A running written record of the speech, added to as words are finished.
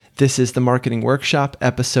This is the Marketing Workshop,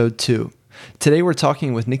 Episode 2. Today we're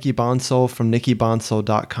talking with Nikki Bonsall from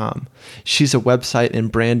nikkibonsall.com. She's a website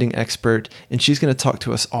and branding expert, and she's going to talk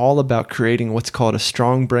to us all about creating what's called a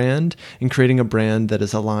strong brand and creating a brand that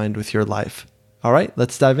is aligned with your life. All right,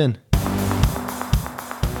 let's dive in.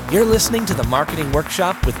 You're listening to the Marketing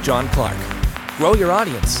Workshop with John Clark. Grow your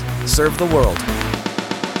audience. Serve the world.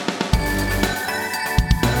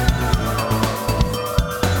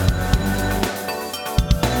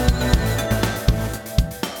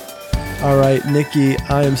 All right, Nikki,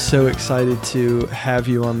 I am so excited to have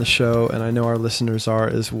you on the show, and I know our listeners are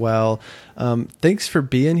as well. Thanks for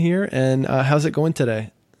being here, and how's it going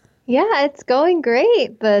today? Yeah, it's going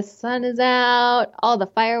great. The sun is out. All the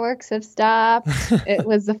fireworks have stopped. It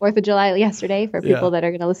was the 4th of July yesterday for people that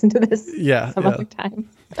are going to listen to this some other time.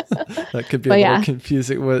 That could be a little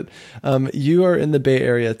confusing. What you are in the Bay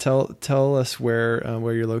Area. Tell us where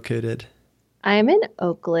you're located. I'm in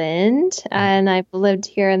Oakland, and I've lived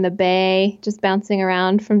here in the Bay, just bouncing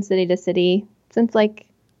around from city to city since like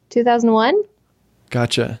 2001.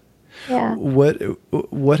 Gotcha. Yeah.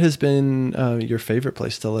 What has been your favorite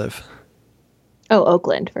place to live? Oh,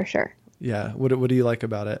 Oakland for sure. Yeah. What do you like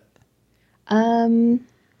about it?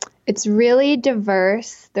 It's really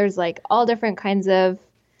diverse. There's like all different kinds of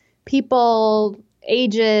people,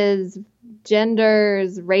 ages,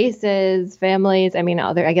 genders, races, families. I mean,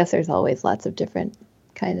 I guess there's always lots of different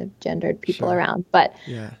kind of gendered people around, but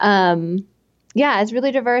it's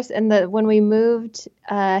really diverse. And when we moved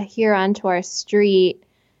here onto our street,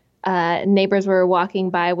 neighbors were walking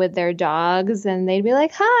by with their dogs, and they'd be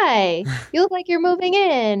like, "Hi, you look like you're moving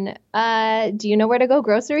in. Do you know where to go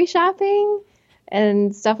grocery shopping?"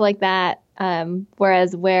 And stuff like that.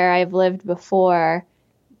 Whereas where I've lived before,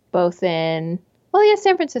 both in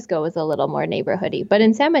San Francisco was a little more neighborhoody, but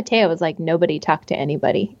in San Mateo, it was like nobody talked to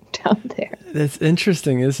anybody down there. That's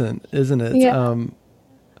interesting, isn't it? Yeah.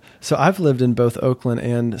 So I've lived in both Oakland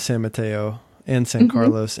and San Mateo and San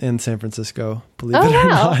Carlos and San Francisco, believe it or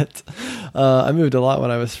not. I moved a lot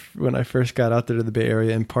when I first got out there to the Bay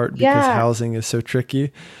Area, in part because housing is so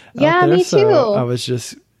tricky out there. Me too. So I was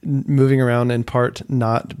just moving around in part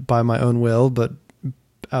not by my own will, but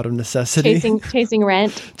out of necessity. Chasing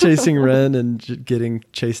rent. Chasing rent and getting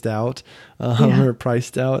chased out or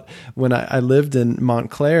priced out. When I lived in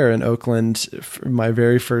Montclair in Oakland, my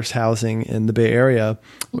very first housing in the Bay Area,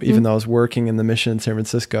 even though I was working in the Mission in San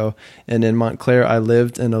Francisco. And in Montclair, I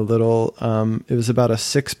lived in a little, it was about a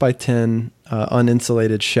 6x10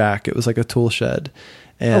 uninsulated shack. It was like a tool shed.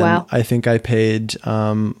 And I think I paid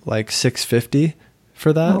like $650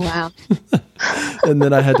 for that. Oh, wow. And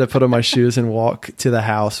then I had to put on my shoes and walk to the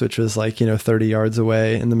house, which was like, 30 yards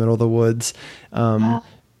away in the middle of the woods. And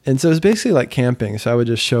so it was basically like camping. So I would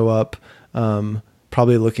just show up,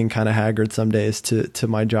 probably looking kind of haggard some days to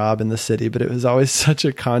my job in the city. But it was always such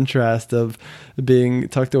a contrast of being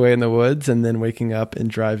tucked away in the woods and then waking up and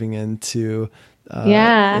driving into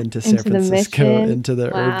San Francisco, into the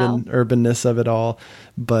urbanness of it all.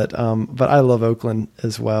 But I love Oakland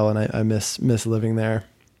as well, and I miss living there.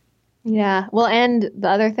 Yeah. Well, and the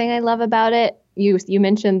other thing I love about it, you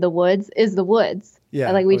mentioned the woods, is the woods.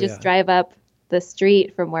 Yeah. We just drive up the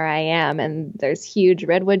street from where I am, and there's huge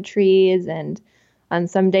redwood trees, and on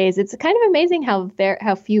some days it's kind of amazing how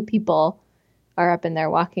few people are up in there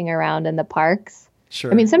walking around in the parks.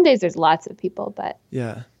 Sure. I mean, some days there's lots of people, but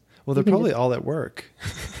yeah. Well, they're probably all at work.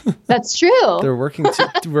 That's true. They're working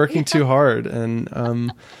too hard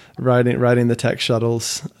and riding the tech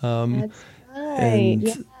shuttles. That's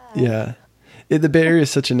right. The Bay Area is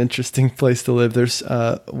such an interesting place to live. There's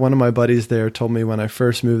one of my buddies there told me when I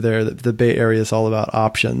first moved there that the Bay Area is all about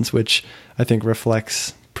options, which I think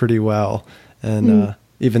reflects pretty well. And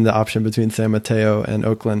even the option between San Mateo and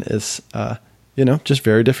Oakland is, just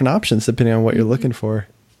very different options depending on what you're looking for.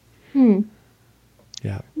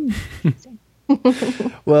 Yeah.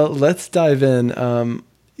 Well, let's dive in. I'm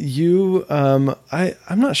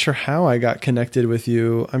not sure how I got connected with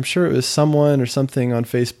you. I'm sure it was someone or something on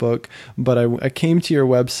Facebook, but I came to your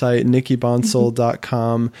website,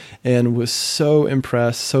 nikkibonsall.com, and was so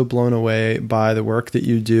impressed, so blown away by the work that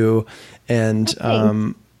you do. And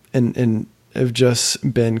have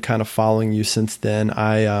just been kind of following you since then.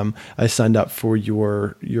 I signed up for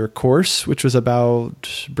your course, which was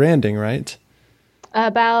about branding, right?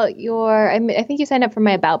 About I think you signed up for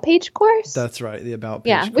my About Page course. That's right, the About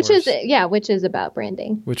Page course. Which is about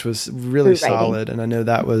branding. Which was really solid, and I know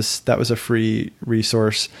that was a free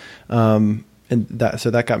resource, and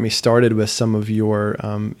that got me started with some of your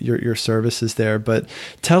services there. But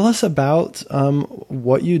tell us about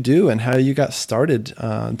what you do and how you got started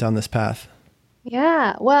down this path.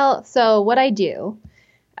 Yeah, well, so what I do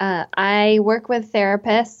I work with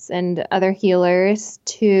therapists and other healers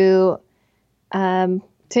to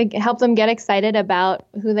help them get excited about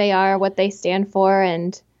who they are, what they stand for,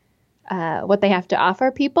 and what they have to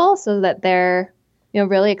offer people, so that they're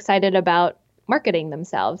really excited about marketing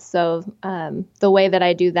themselves. So the way that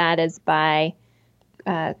I do that is by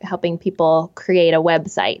helping people create a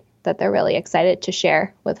website that they're really excited to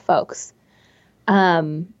share with folks.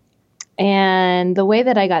 And the way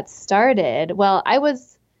that I got started, well,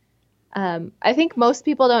 I think most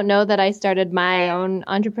people don't know that I started my own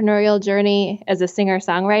entrepreneurial journey as a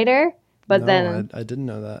singer-songwriter, but I didn't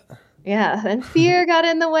know that. Yeah, then fear got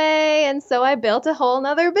in the way, and so I built a whole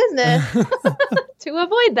nother business to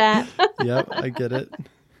avoid that. Yep, I get it.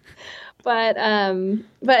 But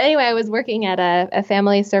anyway, I was working at a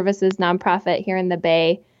family services nonprofit here in the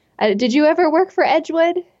Bay. Did you ever work for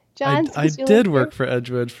Edgewood, John? I did work for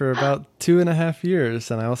Edgewood for about 2.5 years,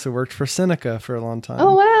 and I also worked for Seneca for a long time.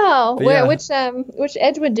 Oh wow! But Which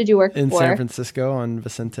Edgewood did you work in for? San Francisco on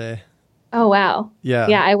Vicente. Oh wow! Yeah,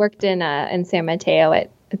 yeah. I worked in San Mateo at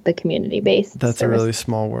the community-based. That's service. a really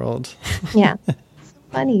small world. Yeah, so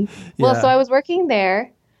funny. Well, Yeah. so I was working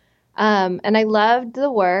there, and I loved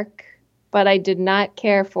the work, but I did not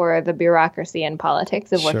care for the bureaucracy and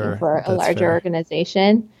politics of working Sure, for a that's larger fair.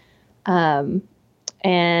 organization.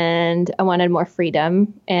 And I wanted more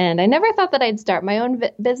freedom. And I never thought that I'd start my own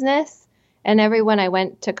business. And everyone I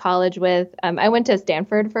went to college with, I went to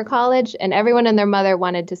Stanford for college, and everyone and their mother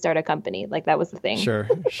wanted to start a company. Like, that was the thing. Sure.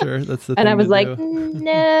 That's the thing And I was to like, do.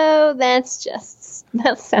 no, that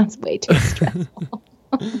sounds way too stressful.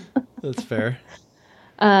 That's fair.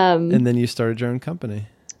 Um, And then you started your own company.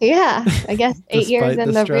 Yeah, I guess 8 years Despite in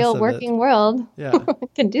the the stress real of it. working world Yeah.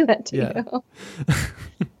 can do that to Yeah. you.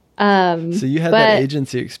 So you had that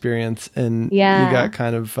agency experience, and Yeah. you got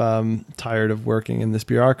kind of tired of working in this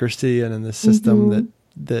bureaucracy and in this system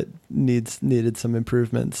that needed some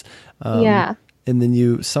improvements. Yeah. And then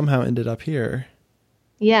you somehow ended up here.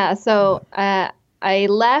 Yeah, so I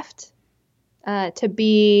left to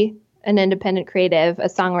be an independent creative, a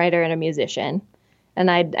songwriter and a musician. And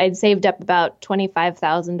I'd saved up about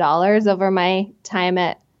 $25,000 over my time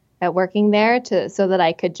at working there so that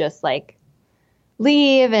I could just like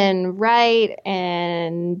leave and write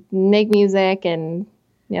and make music and,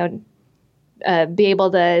 be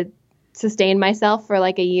able to sustain myself for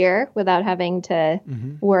like a year without having to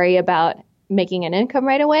worry about making an income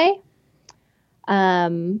right away.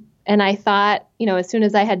 And I thought, as soon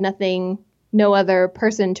as I had no other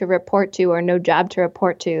person to report to or no job to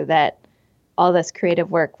report to, that all this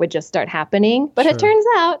creative work would just start happening. But Sure. it turns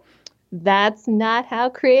out that's not how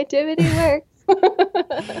creativity works.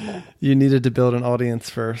 You needed to build an audience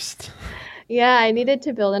first. Yeah, I needed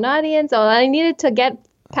to build an audience. I needed to get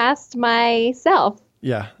past myself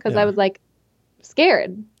Yeah. because I was like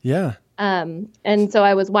scared. Yeah. And so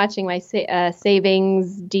I was watching my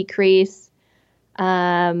savings decrease.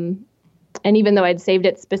 And even though I'd saved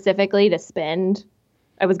it specifically to spend,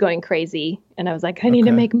 I was going crazy. And I was like, I need to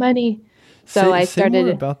Okay. make money. So I Say more started.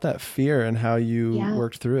 about that fear and how you Yeah.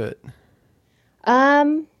 worked through it.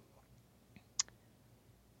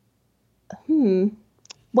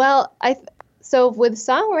 Well, so with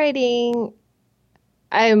songwriting,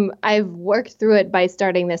 I've worked through it by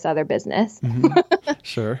starting this other business.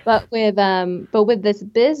 Sure. But with this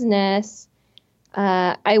business,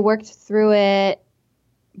 I worked through it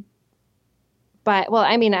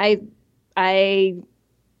I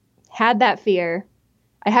had that fear.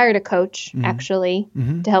 I hired a coach actually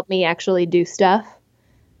to help me actually do stuff,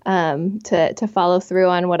 to follow through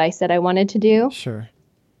on what I said I wanted to do. Sure.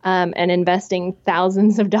 And investing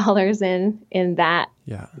thousands of dollars in that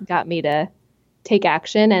Yeah. got me to take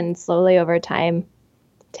action, and slowly over time,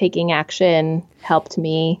 taking action helped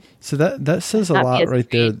me. So that says a Not be lot as right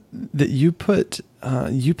there, afraid. that you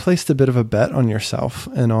placed a bit of a bet on yourself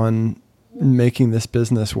and on making this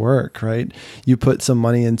business work, right? You put some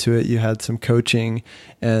money into it, you had some coaching,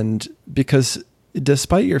 and because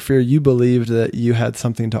despite your fear, you believed that you had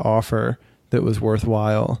something to offer that was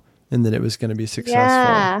worthwhile and that it was going to be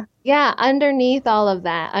successful. Yeah. Underneath all of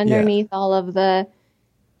that, all of the,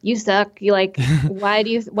 you suck. You like, why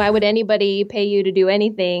would anybody pay you to do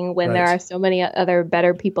anything when there Right. are so many other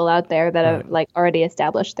better people out there that have like already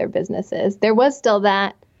established their businesses? There was still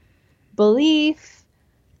that belief.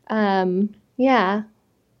 Yeah.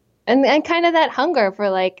 And kind of that hunger for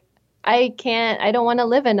like, I don't want to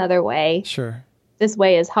live another way. Sure. This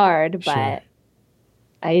way is hard, but Sure.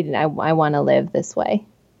 I want to live this way.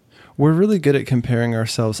 We're really good at comparing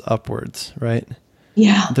ourselves upwards, right?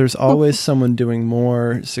 Yeah. There's always someone doing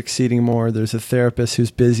more, succeeding more. There's a therapist who's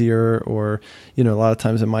busier, or, a lot of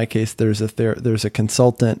times in my case, there's a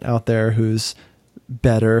consultant out there who's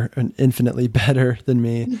better and infinitely better than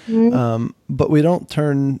me. Mm-hmm. But we don't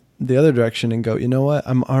turn the other direction and go, you know what?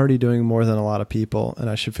 I'm already doing more than a lot of people, and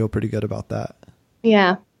I should feel pretty good about that.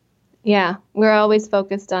 Yeah. Yeah. We're always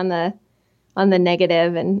focused on the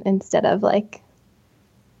negative, and instead of what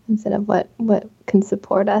can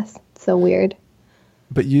support us. It's so weird.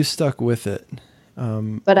 But you stuck with it.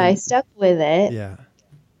 But I stuck with it. Yeah.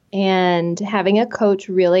 And having a coach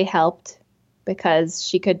really helped, because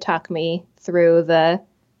she could talk me through the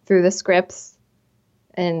scripts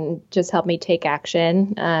and just help me take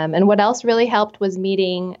action. And what else really helped was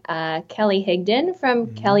meeting Kelly Higdon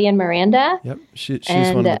from Kelly and Miranda. Yep. She's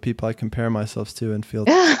one of the people I compare myself to and feel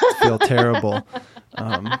terrible.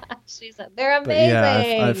 They're amazing.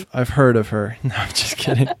 Yeah, I've heard of her. No, I'm just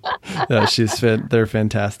kidding. No, they're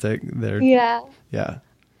fantastic. Yeah.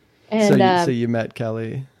 And so you met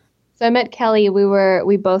Kelly. So I met Kelly.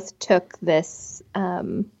 We both took this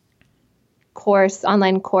online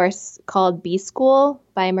course called B School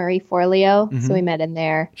by Marie Forleo. Mm-hmm. So we met in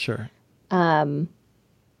there. Sure. And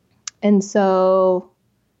so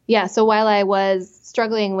while I was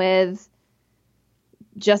struggling with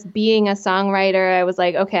just being a songwriter, I was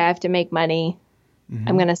like, okay, I have to make money. Mm-hmm.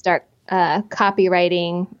 I'm going to start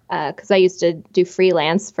copywriting, because I used to do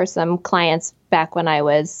freelance for some clients back when I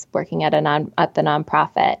was working at the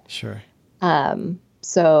nonprofit. Sure.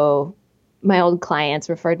 So my old clients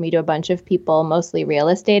referred me to a bunch of people, mostly real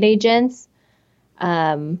estate agents.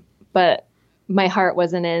 But my heart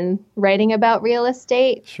wasn't in writing about real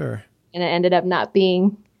estate. Sure. And it ended up not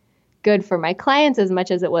being good for my clients as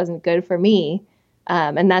much as it wasn't good for me.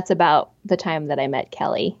 And that's about the time that I met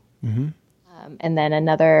Kelly. Mm-hmm. And then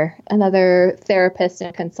another therapist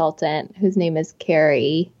and consultant whose name is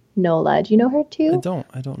Carrie Nola. Do you know her too?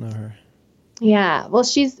 I don't know her. Yeah. Well,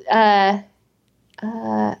 she's, I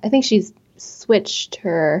think she's switched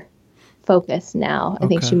her focus now. I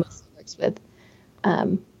think she mostly works with,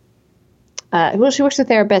 she works with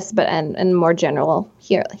therapists, but and more general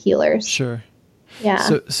healers. Sure.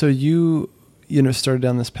 Yeah. So you started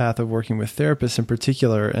down this path of working with therapists in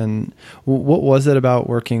particular, and what was it about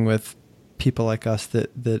working with people like us that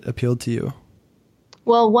appealed to you?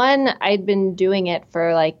 Well, one, I'd been doing it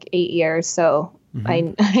for like 8 years, so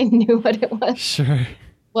mm-hmm. I knew what it was. Sure.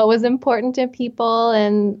 What was important to people,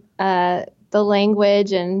 and the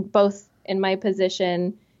language, and both in my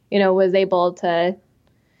position, was able to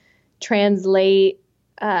translate,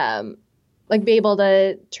 be able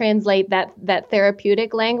to translate that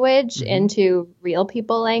therapeutic language mm-hmm. into real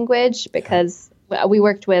people language, because we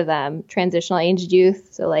worked with transitional aged youth,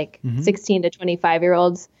 so mm-hmm. 16 to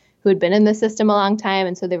 25-year-olds who had been in the system a long time,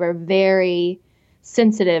 and so they were very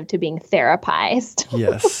sensitive to being therapized.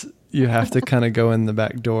 Yes, you have to kind of go in the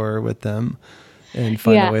back door with them and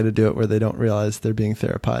find a way to do it where they don't realize they're being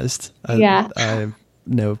therapized. I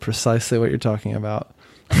know precisely what you're talking about.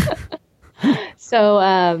 So,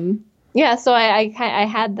 so I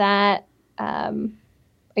had that, I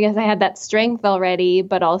guess I had that strength already,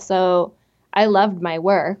 but also I loved my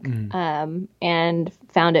work, and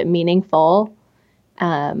found it meaningful,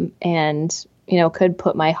 and, could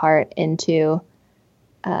put my heart into,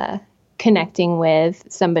 connecting with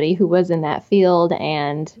somebody who was in that field,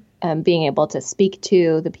 and, being able to speak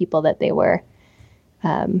to the people that they were,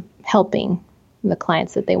 helping, the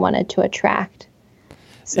clients that they wanted to attract.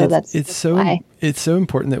 So it's so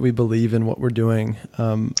important that we believe in what we're doing.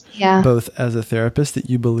 Both as a therapist, that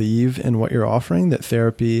you believe in what you're offering, that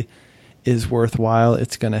therapy is worthwhile.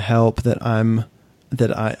 It's going to help,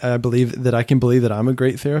 I believe that I can believe that I'm a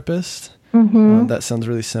great therapist. Mm-hmm. That sounds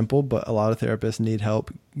really simple, but a lot of therapists need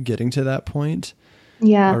help getting to that point.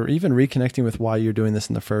 Yeah. Or even reconnecting with why you're doing this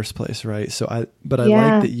in the first place. Right. So I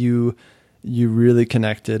like that you really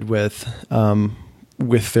connected with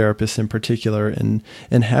therapists in particular, and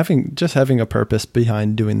having a purpose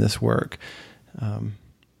behind doing this work.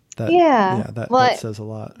 That says a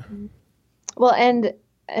lot. Well,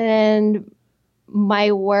 and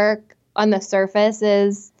my work on the surface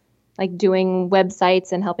is like doing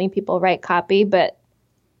websites and helping people write copy, but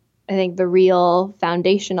I think the real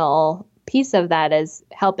foundational piece of that is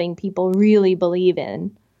helping people really believe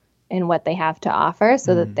in what they have to offer,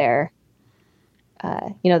 so that they're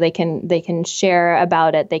they can share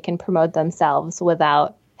about it. They can promote themselves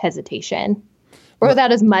without hesitation, or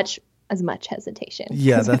without as much hesitation.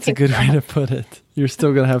 Yeah, that's a good way to put it. You're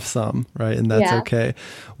still going to have some, right? And that's okay.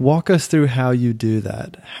 Walk us through how you do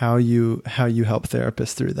that, how you help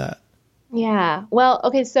therapists through that. Yeah. Well,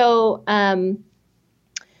 okay. So,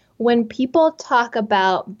 when people talk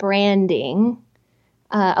about branding,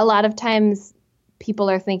 a lot of times people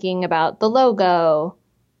are thinking about the logo,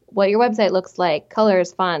 what your website looks like,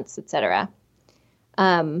 colors, fonts, etc.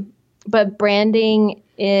 But branding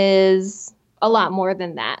is a lot more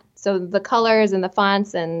than that. So the colors and the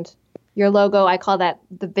fonts and your logo, I call that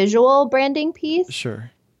the visual branding piece.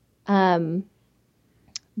 Sure. But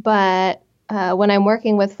when I'm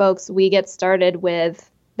working with folks, we get started with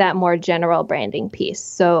that more general branding piece.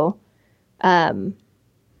 So if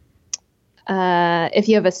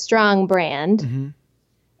you have a strong brand,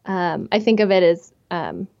 I think of it as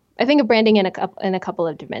I think of branding in a couple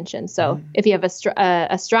of dimensions. So if you have a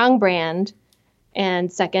strong brand,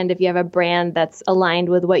 and second, if you have a brand that's aligned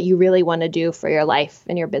with what you really want to do for your life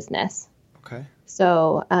and your business. Okay.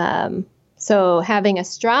 So so having a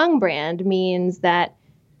strong brand means that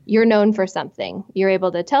you're known for something. You're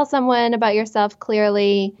able to tell someone about yourself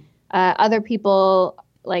clearly. Other people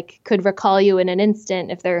could recall you in an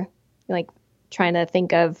instant if they're trying to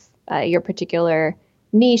think of your particular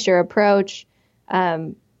niche or approach.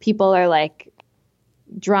 People are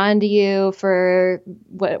drawn to you for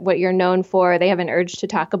what you're known for. They have an urge to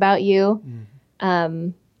talk about you.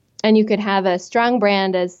 And you could have a strong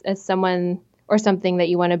brand as someone or something that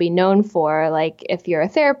you want to be known for. Like if you're a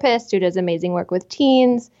therapist who does amazing work with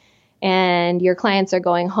teens and your clients are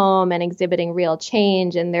going home and exhibiting real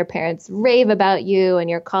change and their parents rave about you and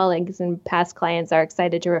your colleagues and past clients are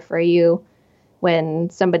excited to refer you when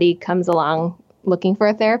somebody comes along looking for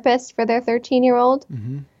a therapist for their 13-year-old.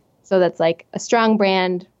 So that's like a strong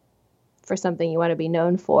brand for something you want to be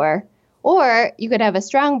known for. Or you could have a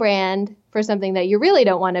strong brand for something that you really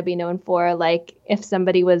don't want to be known for. Like if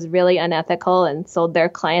somebody was really unethical and sold their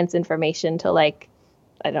clients' information to I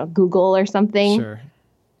don't know, Google or something. Sure.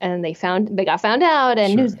 And they got found out,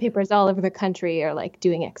 and Sure. newspapers all over the country are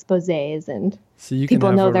doing exposés, and So you people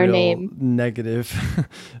can have know a their real name. Negative.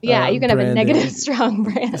 Yeah, you can have a branding. negative strong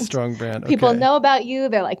brand. Strong brand. People okay. know about you.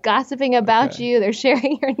 They're gossiping about Okay. you. They're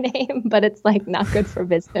sharing your name, but it's not good for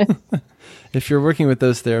business. If you're working with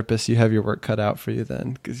those therapists, you have your work cut out for you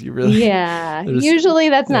then, because you really. Yeah, There's- usually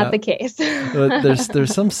that's yeah. not the case. But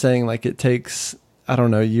there's some saying it takes, I don't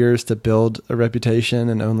know, years to build a reputation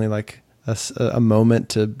and only a moment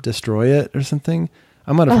to destroy it or something.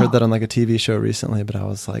 I might have heard that on a TV show recently, but I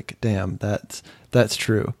was like, damn, that's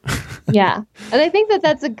true. Yeah. And I think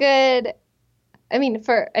that's a good,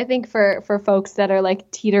 for folks that are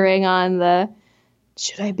teetering on the,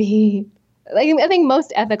 should I be, I think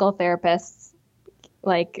most ethical therapists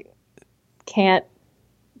can't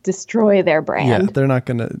destroy their brand. Yeah, they're not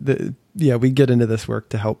going to, we get into this work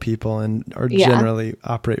to help people and are generally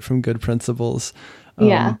operate from good principles.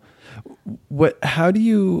 Yeah. How do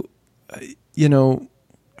you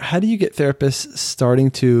get therapists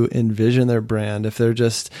starting to envision their brand if they're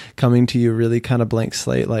just coming to you really kind of blank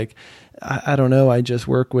slate? I don't know, I just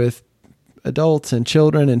work with adults and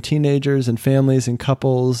children and teenagers and families and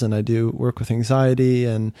couples, and I do work with anxiety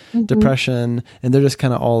and depression, and they're just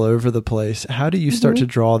kind of all over the place. How do you start to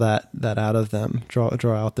draw that out of them,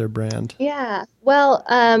 draw out their brand? Yeah. Well,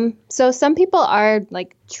 so some people are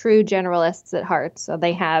true generalists at heart. So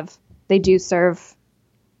they do serve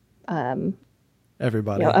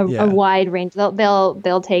Everybody. a wide range.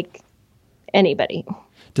 They'll take anybody.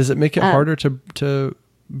 Does it make it harder to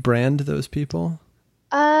brand those people?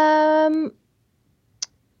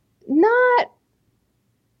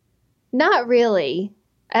 Not really,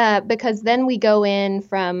 because then we go in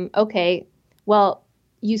from, okay, well,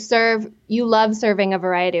 you love serving a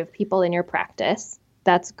variety of people in your practice.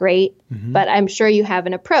 That's great. But I'm sure you have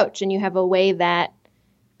an approach and you have a way that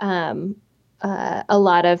a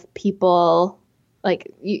lot of people,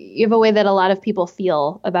 you have a way that a lot of people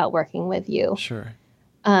feel about working with you. Sure.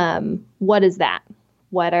 What is that?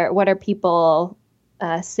 What are people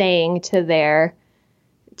saying to their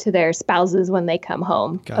spouses when they come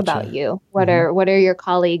home Gotcha. about you? What are your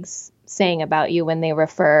colleagues saying about you when they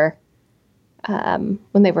refer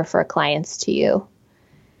clients to you?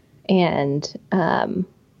 And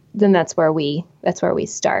then that's where we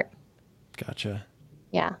start. Gotcha.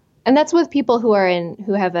 Yeah. And that's with people who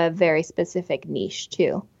have a very specific niche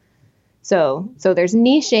too. So there's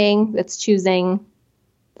niching, that's choosing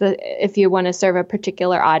if you want to serve a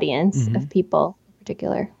particular audience of people, a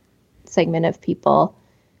particular segment of people.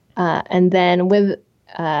 And then with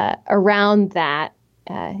around that,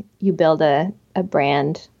 you build a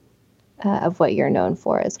brand of what you're known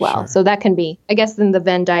for as well. Sure. So that can be, I guess, in the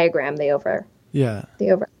Venn diagram, they overlap a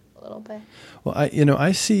little bit. Well,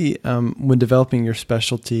 I see when developing your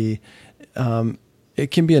specialty, it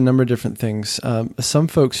can be a number of different things. Some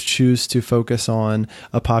folks choose to focus on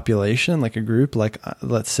a population, like a group, like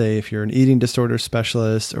let's say if you're an eating disorder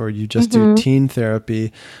specialist or you just do teen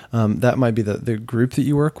therapy, that might be the group that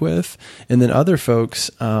you work with. And then other folks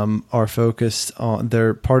are focused on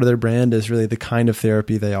part of their brand is really the kind of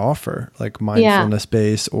therapy they offer, like mindfulness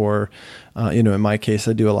based or in my case,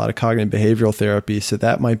 I do a lot of cognitive behavioral therapy, so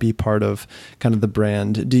that might be part of kind of the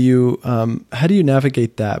brand. Do you, how do you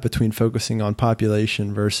navigate that between focusing on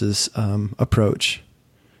population versus approach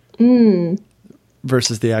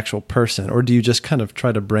versus the actual person, or do you just kind of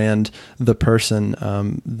try to brand the person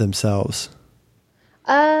themselves?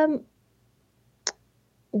 When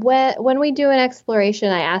we do an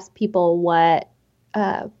exploration, I ask people what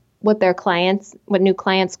new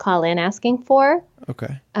clients call in asking for.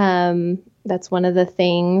 Okay. That's one of the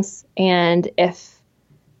things. And if,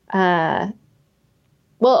 we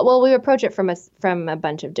approach it from a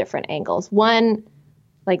bunch of different angles. One,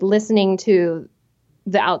 like listening to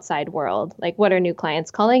the outside world, like what are new clients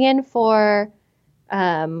calling in for?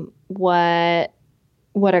 What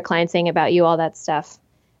are clients saying about you? All that stuff.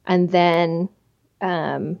 And then,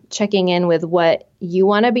 checking in with what you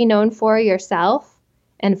want to be known for yourself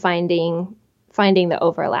and finding the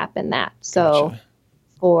overlap in that. So Gotcha.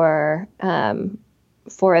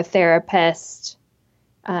 For a therapist,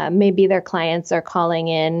 maybe their clients are calling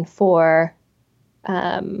in for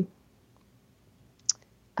a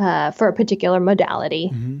particular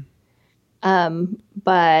modality.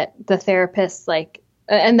 But the therapist,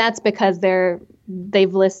 and that's because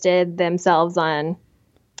they've listed themselves on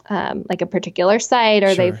like a particular site,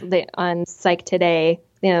 or Sure. they on Psych Today,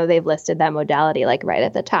 they've listed that modality like right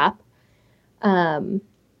at the top.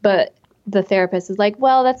 But the therapist is like,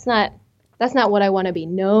 well, that's not what I want to be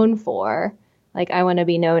known for. Like, I want to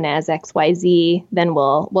be known as XYZ. Then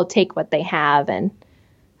we'll take what they have and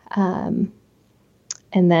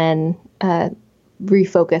then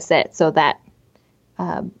refocus it so that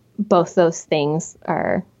both those things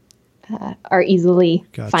are easily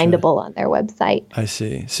Gotcha. findable on their website. I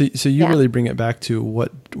see. So you really bring it back to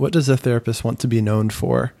what does a therapist want to be known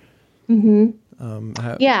for? Well,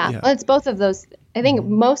 it's both of those. I think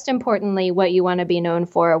most importantly, what you want to be known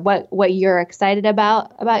for, what you're excited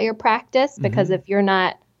about your practice, because if you're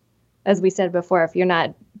not, as we said before, if you're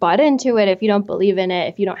not bought into it, if you don't believe in it,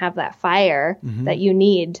 if you don't have that fire that you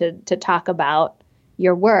need to talk about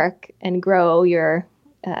your work and grow your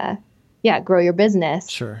business,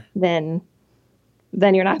 Sure. then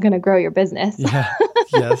you're not going to grow your business. Yeah.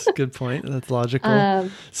 Yes. Good point. That's logical.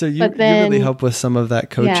 So you then, really help with some of that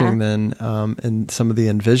coaching then, and some of the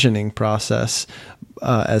envisioning process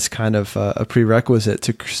as kind of a prerequisite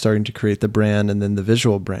to starting to create the brand and then the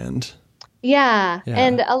visual brand. Yeah.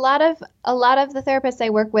 And a lot of the therapists I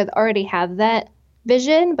work with already have that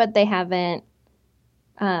vision, but they haven't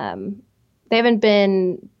been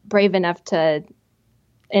brave enough to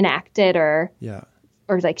enact it or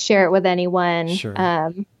like share it with anyone. Sure.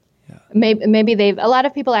 Maybe a lot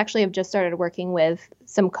of people actually have just started working with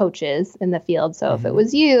some coaches in the field. So if it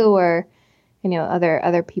was you or,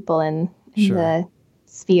 other people in the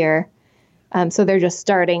sphere, so they're just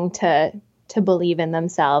starting to believe in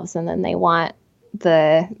themselves, and then they want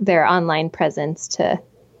their online presence to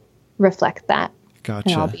reflect that. Gotcha.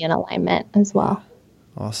 And I'll be in alignment as well.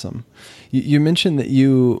 Awesome. You mentioned that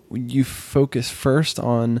you focus first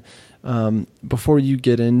on, before you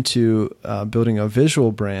get into building a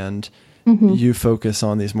visual brand, you focus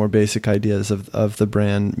on these more basic ideas of the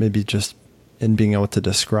brand, maybe just in being able to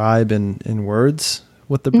describe in words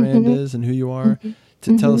what the brand is and who you are.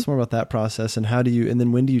 To tell us more about that process, and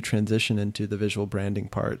then when do you transition into the visual branding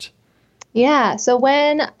part? Yeah. So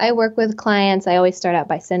when I work with clients, I always start out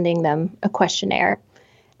by sending them a questionnaire.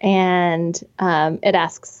 And it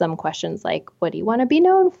asks some questions like, what do you want to be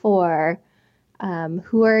known for?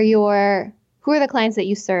 Who are the clients that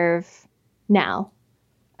you serve now?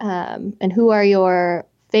 And who are your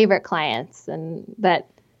favorite clients and that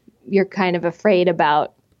you're kind of afraid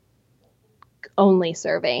about only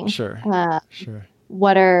serving? Sure. Sure.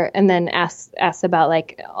 And then ask about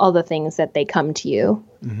like all the things that they come to you,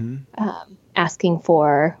 asking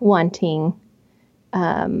for, wanting,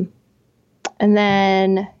 and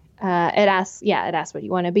then it asks what you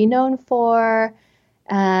want to be known for,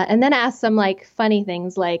 and then asks some like funny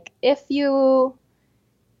things like if you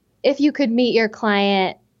could meet your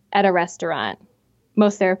client at a restaurant.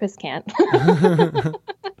 Most therapists can't,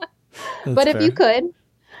 but if you could,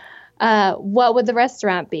 what would the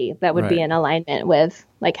restaurant be that would be in alignment with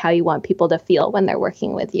like how you want people to feel when they're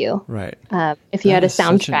working with you? Right. If you had a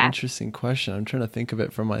Such an soundtrack. interesting question. I'm trying to think of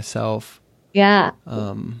it for myself. Yeah.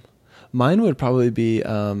 Mine would probably be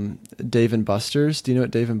Dave and Buster's. Do you know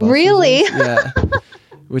what Dave and Buster's Really? is? Yeah.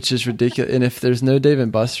 Which is ridiculous. And if there's no Dave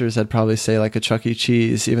and Buster's, I'd probably say like a Chuck E.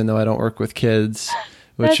 Cheese, even though I don't work with kids,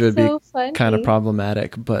 which That's would be so funny. kind of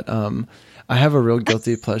problematic. But I have a real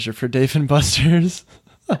guilty pleasure for Dave and Buster's.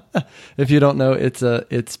 If you don't know,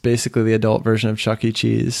 it's basically the adult version of Chuck E.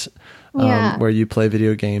 Cheese, Yeah. where you play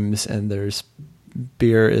video games and there's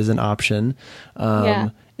beer is an option.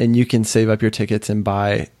 And you can save up your tickets and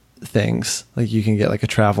buy things. Like you can get like a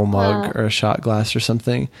travel mug or a shot glass or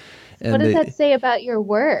something. And What does that say about your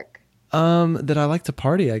work? that I like to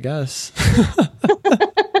party, I guess.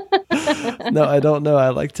 No, I don't know. I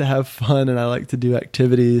like to have fun and I like to do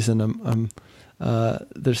activities, and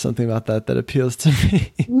there's something about that appeals to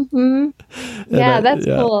me. Yeah, that's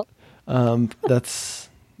cool.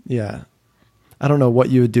 Yeah. I don't know what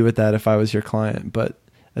you would do with that if I was your client, but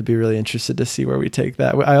I'd be really interested to see where we take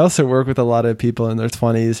that. I also work with a lot of people in their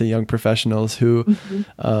 20s and young professionals who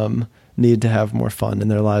need to have more fun in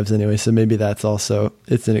their lives anyway. So maybe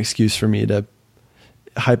it's an excuse for me to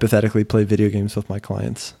hypothetically play video games with my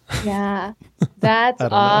clients. Yeah, that's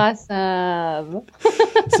awesome.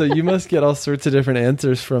 So you must get all sorts of different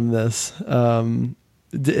answers from this. And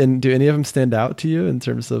do any of them stand out to you in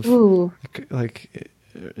terms of like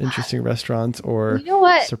interesting restaurants or you know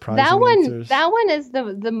what? surprising answers? That one is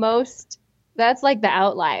the most. That's like the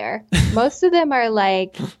outlier. Most of them are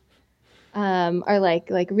like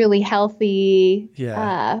really healthy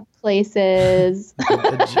places.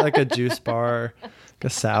 like a juice bar, like a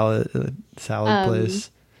salad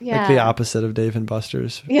place. Yeah. Like the opposite of Dave and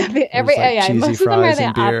Buster's. Yeah, most of them are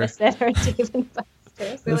the opposite of Dave and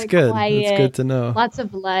Buster's. They're That's good. Quiet, That's good to know. Lots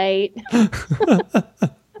of light.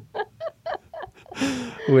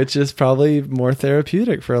 Which is probably more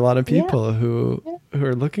therapeutic for a lot of people who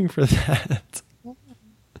are looking for that.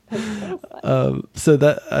 So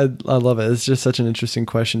that I love it. It's just such an interesting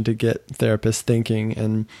question to get therapists thinking.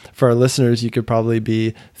 And for our listeners, you could probably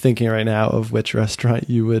be thinking right now of which restaurant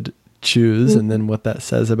you would choose and then what that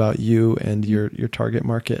says about you and your target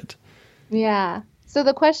market. Yeah. So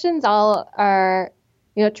the questions all are,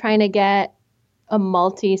 trying to get a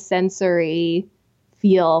multi-sensory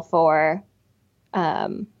feel for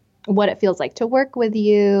what it feels like to work with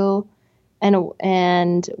you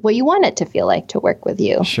and what you want it to feel like to work with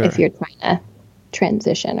you if you're trying to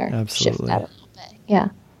transition or shift that a little bit. Yeah.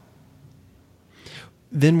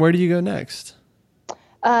 Then where do you go next?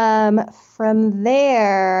 From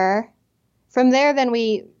there, then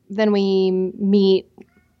we meet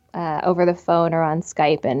over the phone or on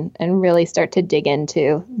Skype and really start to dig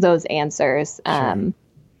into those answers.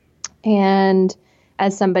 And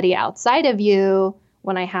as somebody outside of you,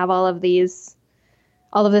 when I have all of this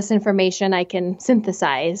information, I can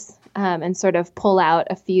synthesize and sort of pull out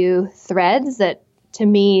a few threads that to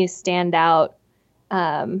me stand out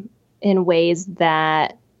in ways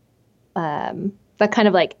that kind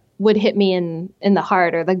of like would hit me in the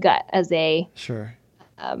heart or the gut as a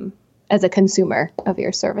consumer of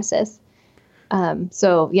your services.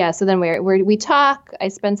 So then we talk. I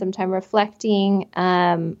spend some time reflecting,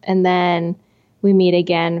 and then we meet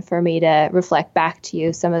again for me to reflect back to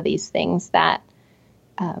you some of these things that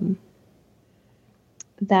I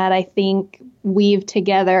think weave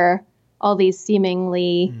together all these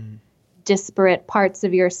seemingly disparate parts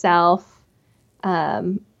of yourself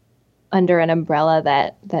under an umbrella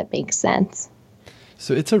that makes sense.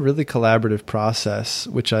 So it's a really collaborative process,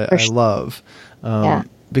 which I love,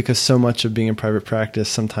 because so much of being in private practice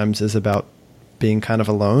sometimes is about being kind of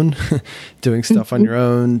alone, doing stuff on your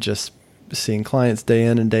own, just seeing clients day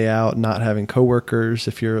in and day out, not having coworkers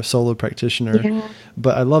if you're a solo practitioner. Yeah.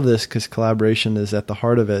 But I love this because collaboration is at the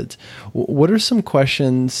heart of it. What are some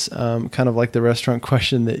questions, kind of like the restaurant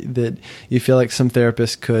question that you feel like some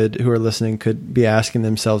therapists who are listening could be asking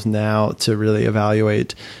themselves now to really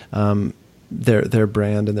evaluate their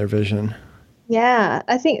brand and their vision? Yeah,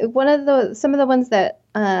 I think some of the ones that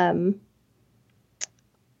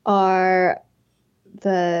are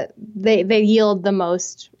they yield the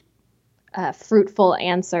most fruitful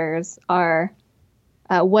answers are,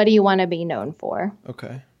 what do you want to be known for?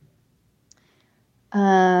 Okay.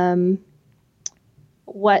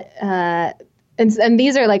 What and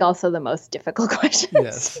these are like also the most difficult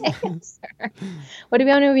questions to answer. What do you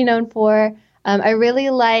want to be known for? I really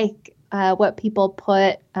like what people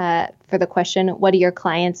put for the question, what do your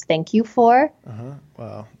clients thank you for?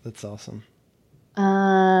 Wow, that's awesome.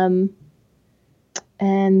 And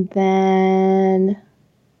then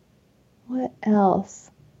what else?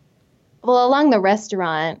 Well, along the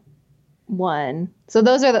restaurant one. So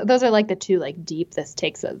those are like the two like deep. This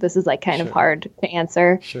is like kind of hard to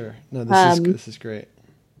answer. Sure. No, this is great.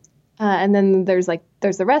 And then there's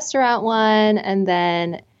the restaurant one, and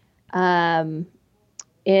then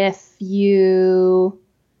if your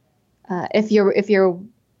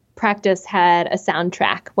practice had a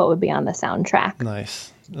soundtrack, what would be on the soundtrack?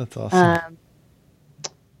 Nice. That's awesome.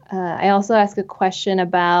 I also ask a question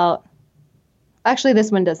about, actually,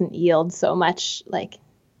 this one doesn't yield so much like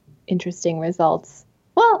interesting results.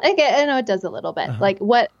 Well, I know it does a little bit. Like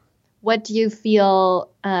what do you feel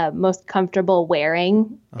most comfortable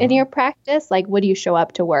wearing in your practice? Like, what do you show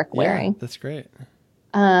up to work wearing? That's great.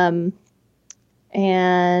 And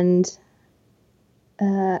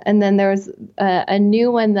then there was a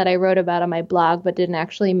new one that I wrote about on my blog, but didn't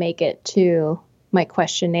actually make it to my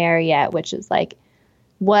questionnaire yet, which is like,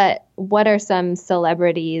 what are some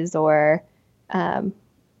celebrities or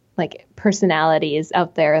like personalities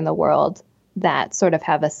out there in the world that sort of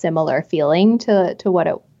have a similar feeling to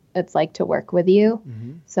what it's like to work with you?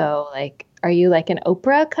 Mm-hmm. So like, are you like an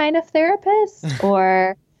Oprah kind of therapist,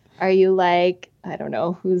 or are you like, I don't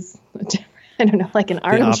know, like an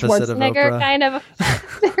Arnold Schwarzenegger kind of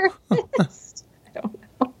therapist? I don't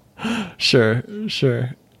know.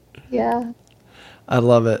 Sure. Yeah. I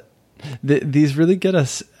love it. These really get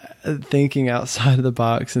us thinking outside of the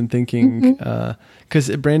box and thinking, because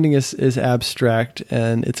branding is abstract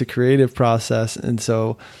and it's a creative process. And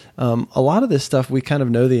so a lot of this stuff we kind of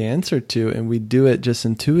know the answer to, and we do it just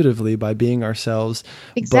intuitively by being ourselves.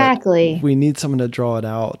 Exactly. But we need someone to draw it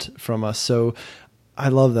out from us. So I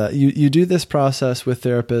love that. You do this process with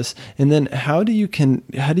therapists, and then how do you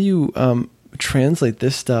translate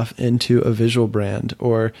this stuff into a visual brand?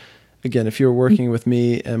 Or again, if you're working with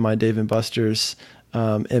me and my Dave & Buster's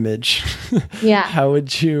image, how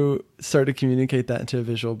would you start to communicate that into a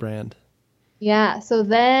visual brand? Yeah. So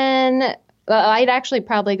then I'd actually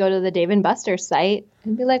probably go to the Dave & Buster's site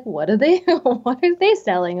and be like, what are they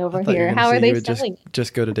selling over here? How are they selling?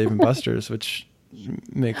 Just go to Dave & Buster's, which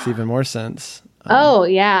makes even more sense. Well,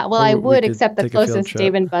 I would, except the closest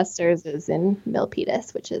Dave & Buster's is in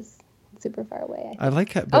Milpitas, which is super far away. I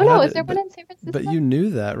like that. Is there one in San Francisco? But you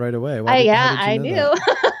knew that right away. I knew.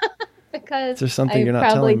 Because there's something you're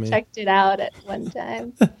not telling me. I probably checked it out at one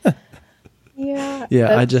time.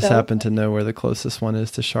 Yeah. I just happen to know where the closest one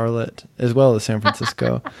is to Charlotte, as well as San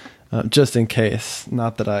Francisco, just in case.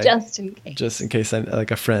 Not that I. Just in case,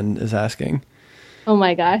 like a friend is asking. Oh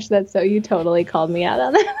my gosh, you totally called me out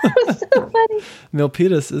on that. That was so funny.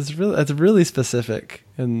 Milpitas that's really specific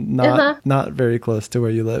and not very close to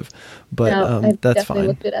where you live, but that's fine.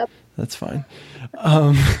 Looked it up. That's fine.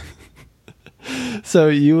 So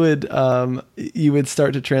you would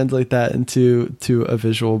start to translate that into a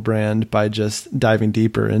visual brand by just diving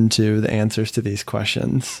deeper into the answers to these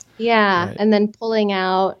questions. Yeah, right. And then pulling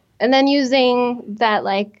out, and then using that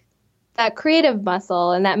that creative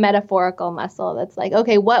muscle and that metaphorical muscle. That's like,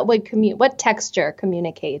 okay, what texture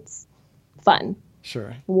communicates fun?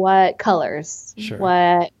 Sure. What colors? Sure.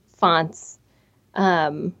 What fonts?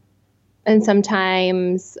 And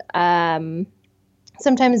sometimes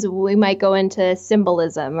we might go into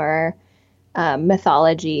symbolism or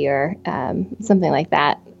mythology or something like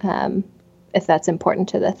that, if that's important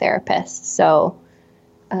to the therapist. So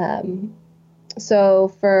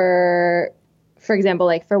for example,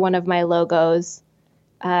 like for one of my logos,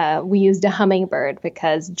 we used a hummingbird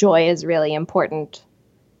because joy is really important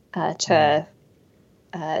to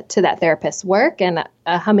that therapist's work, and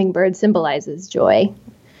a hummingbird symbolizes joy.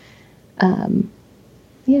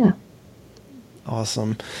 Yeah.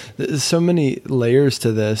 Awesome. There's so many layers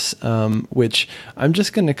to this, which I'm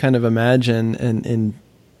just going to kind of imagine and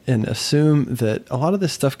assume that a lot of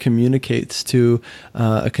this stuff communicates to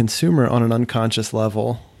a consumer on an unconscious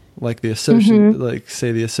level. Like the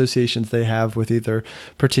associations they have with either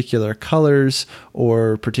particular colors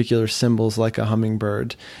or particular symbols, like a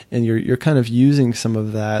hummingbird, and you're kind of using some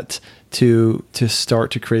of that to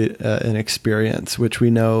start to create an experience, which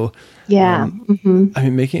we know. Yeah. I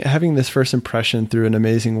mean, having this first impression through an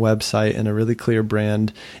amazing website and a really clear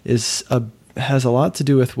brand has a lot to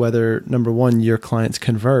do with whether, number one, your clients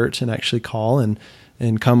convert and actually call and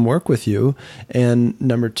come work with you, and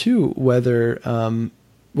number two, whether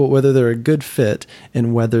they're a good fit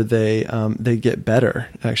and whether they get better.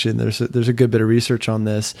 Actually, there's a good bit of research on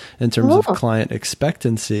this in terms of client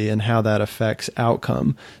expectancy and how that affects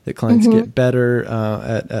outcome. That clients get better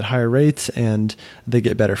at higher rates, and they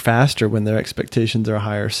get better faster when their expectations are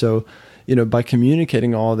higher. So, by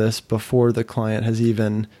communicating all this before the client has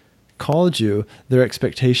even called you, their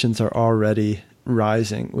expectations are already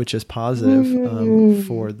rising, which is positive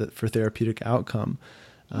for therapeutic outcome.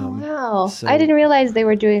 Wow. So- I didn't realize they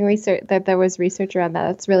were doing research, that there was research around that.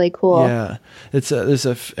 That's really cool. Yeah, there's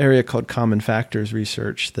a area called common factors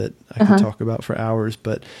research that I could talk about for hours,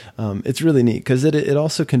 but it's really neat because it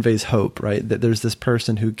also conveys hope, right? That there's this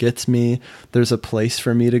person who gets me. There's a place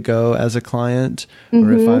for me to go as a client,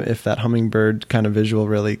 or if that hummingbird kind of visual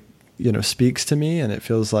really, speaks to me, and it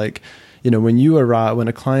feels like, when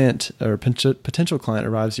a client or a potential client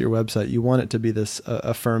arrives at your website, you want it to be this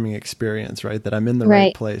affirming experience, right? That I'm in the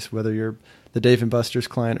right place, whether you're the Dave and Buster's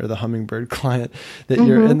client or the hummingbird client, that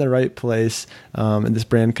you're in the right place. And this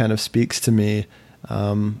brand kind of speaks to me.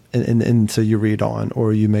 And so you read on,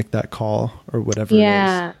 or you make that call, or whatever it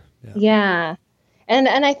is. Yeah.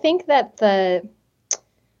 And I think that the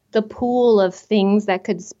pool of things that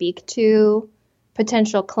could speak to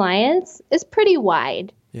potential clients is pretty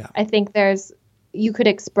wide. Yeah. I think you could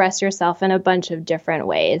express yourself in a bunch of different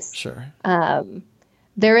ways. Sure.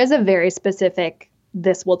 There is a very specific,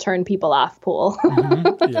 this will turn people off pool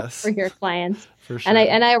Yes. for your clients. For sure.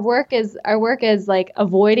 And our work is like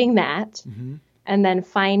avoiding that and then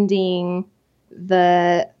finding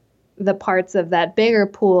the parts of that bigger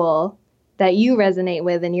pool that you resonate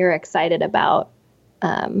with and you're excited about,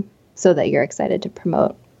 so that you're excited to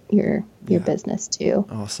promote your business too.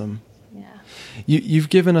 Awesome. Yeah. You've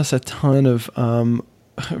given us a ton of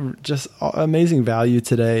just amazing value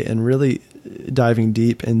today, and really diving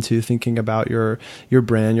deep into thinking about your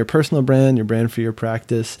brand, your personal brand, your brand for your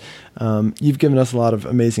practice. You've given us a lot of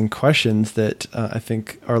amazing questions that I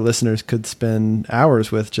think our listeners could spend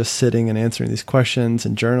hours with, just sitting and answering these questions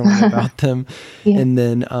and journaling about them. And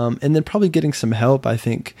then probably getting some help, I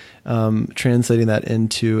think, translating that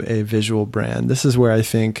into a visual brand. This is where I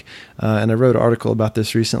think, and I wrote an article about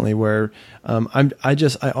this recently, where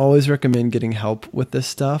I always recommend getting help with this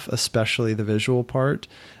stuff, especially the visual part.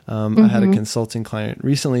 I had a consulting client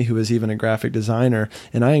recently who was even a graphic designer,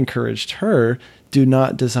 and I encouraged her, do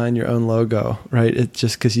not design your own logo, right? It's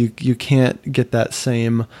just because you can't get that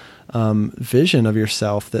same vision of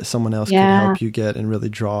yourself that someone else can help you get and really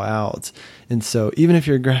draw out. And so even if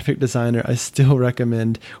you're a graphic designer, I still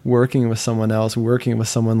recommend working with someone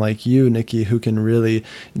like you, Nikki, who can really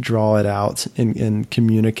draw it out and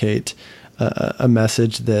communicate a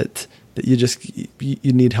message that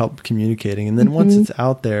you need help communicating. And then once it's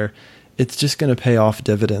out there, it's just going to pay off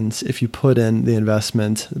dividends if you put in the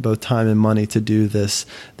investment, both time and money, to do this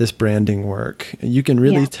branding work. You can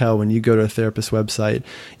really tell when you go to a therapist website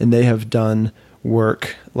and they have done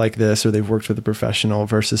work like this, or they've worked with a professional,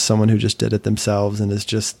 versus someone who just did it themselves and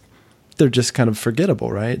they're just kind of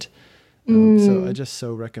forgettable, right? So I just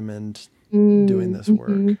so recommend doing this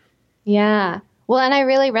work. Yeah. Well, and I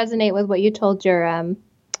really resonate with what you told your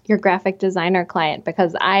graphic designer client,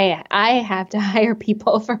 because I have to hire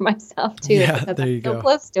people for myself too. Yeah, because there you I'm so go.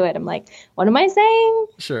 close to it. I'm like, what am I saying?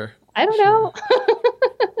 Sure. I don't know.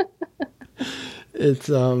 It's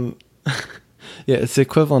it's the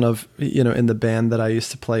equivalent of, in the band that I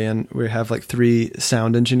used to play in, we have like 3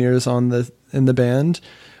 sound engineers in the band,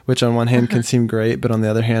 which on one hand can seem great, but on the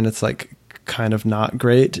other hand, it's like kind of not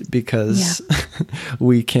great, because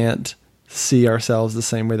we can't see ourselves the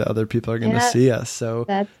same way that other people are going to see us. So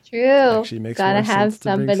that's true. It actually makes Gotta more have sense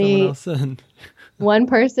to bring someone else in. One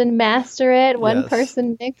person master it, one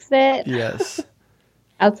person mix it. Yes.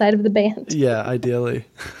 Outside of the band. Yeah, ideally.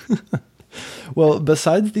 Well,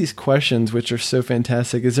 besides these questions, which are so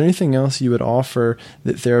fantastic, is there anything else you would offer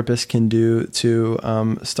that therapists can do to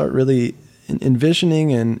start really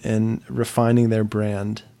envisioning and refining their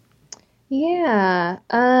brand? Yeah.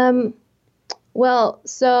 Well,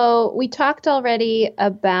 so we talked already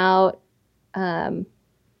about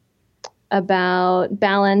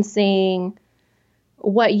balancing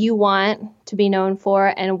what you want to be known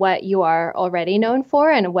for and what you are already known for,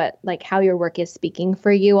 and how your work is speaking for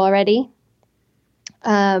you already.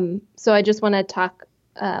 So I just want to talk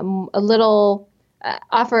a little,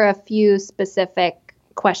 offer a few specific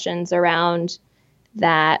questions around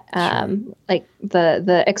that, like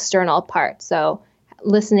the external part. So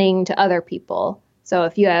listening to other people. So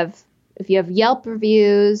if you have Yelp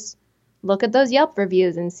reviews, look at those Yelp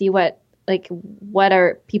reviews and see what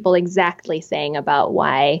are people exactly saying about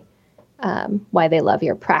why they love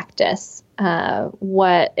your practice.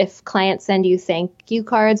 What if clients send you thank you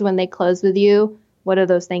cards when they close with you? What do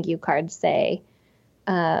those thank you cards say?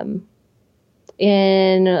 In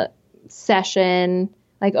session,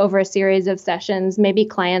 like over a series of sessions, maybe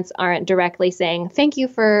clients aren't directly saying thank you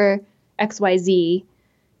for XYZ,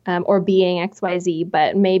 or being XYZ,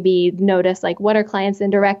 but maybe notice what are clients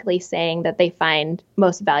indirectly saying that they find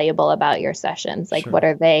most valuable about your sessions? Like, what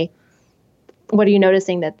are you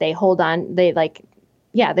noticing that they hold on? They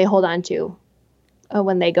hold on to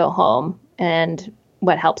when they go home and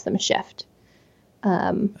what helps them shift.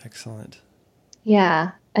 Excellent.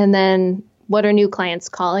 Yeah. And then what are new clients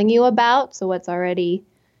calling you about? So what's already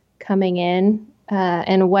coming in?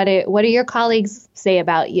 And what do your colleagues say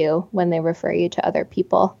about you when they refer you to other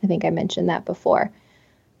people? I think I mentioned that before.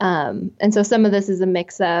 And so some of this is a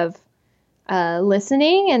mix of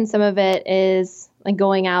listening, and some of it is like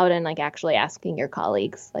going out and like actually asking your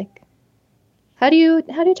colleagues, like, how do you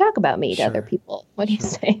talk about me to other people? What do you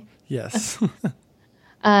say? Yes.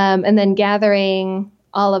 And then gathering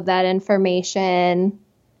all of that information,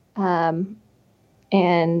 and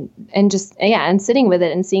just, and sitting with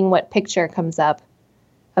it and seeing what picture comes up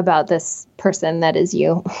about this person that is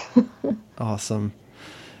you. Awesome.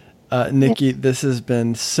 Nikki, this has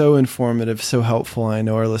been so informative, so helpful. I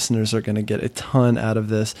know our listeners are going to get a ton out of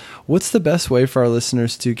this. What's the best way for our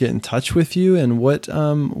listeners to get in touch with you, and what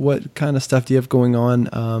kind of stuff do you have going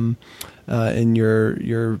on in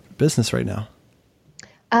your business right now?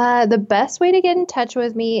 The best way to get in touch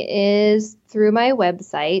with me is through my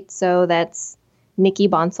website. So that's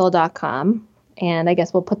nikkibonsal.com. And I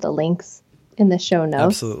guess we'll put the links in the show notes.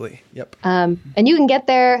 Absolutely. Yep. And you can get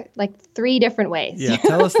there like 3 different ways. Yeah.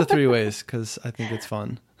 Tell us the 3 ways, because I think it's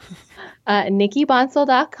fun.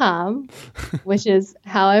 nikkibonsal.com, which is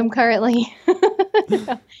how I'm currently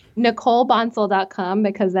NicoleBonsal.com,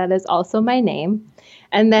 because that is also my name.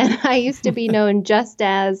 And then I used to be known just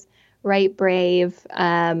as Write Brave.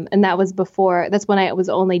 And that's when I was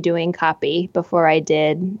only doing copy before I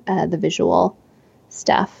did the visual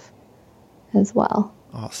stuff as well.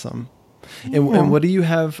 Awesome. Yeah. And what do you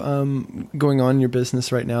have going on in your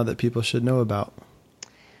business right now that people should know about?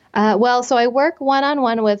 Well, so I work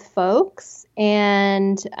one-on-one with folks,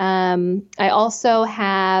 and I also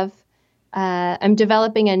have, I'm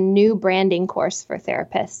developing a new branding course for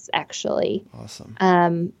therapists, actually. Awesome.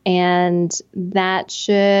 And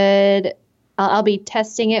that I'll be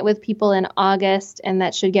testing it with people in August, and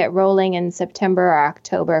that should get rolling in September or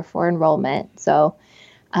October for enrollment. So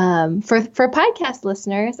for podcast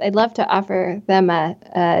listeners, I'd love to offer them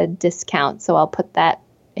a discount. So I'll put that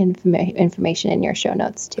information in your show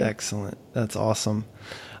notes too. Excellent. That's awesome.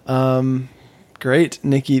 Great.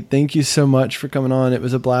 Nikki, thank you so much for coming on. It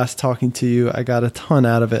was a blast talking to you. I got a ton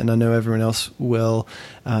out of it, and I know everyone else will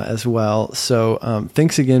as well. So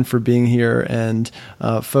thanks again for being here. And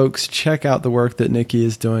folks, check out the work that Nikki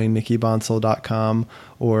is doing, nikkibonsal.com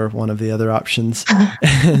or one of the other options,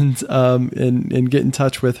 and get in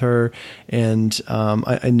touch with her. And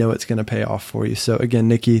I know it's going to pay off for you. So again,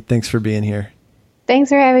 Nikki, thanks for being here. Thanks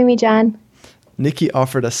for having me, John. Nikki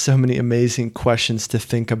offered us so many amazing questions to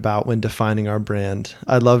think about when defining our brand.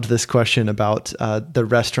 I loved this question about the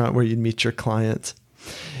restaurant where you'd meet your clients.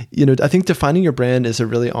 I think defining your brand is a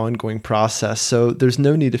really ongoing process. So there's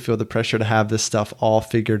no need to feel the pressure to have this stuff all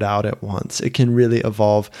figured out at once. It can really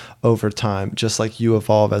evolve over time, just like you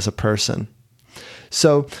evolve as a person.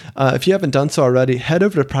 So if you haven't done so already, head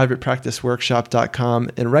over to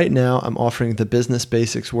privatepracticeworkshop.com. And right now I'm offering the Business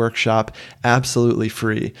Basics Workshop absolutely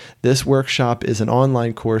free. This workshop is an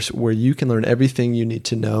online course where you can learn everything you need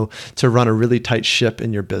to know to run a really tight ship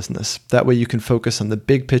in your business. That way you can focus on the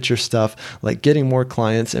big picture stuff like getting more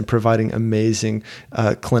clients and providing amazing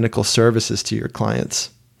clinical services to your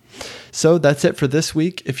clients. So that's it for this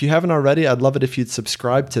week. If you haven't already, I'd love it if you'd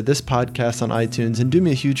subscribe to this podcast on iTunes and do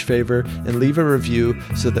me a huge favor and leave a review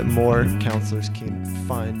so that more counselors can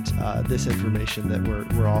find this information that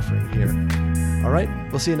we're offering here. All right,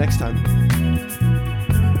 we'll see you next time.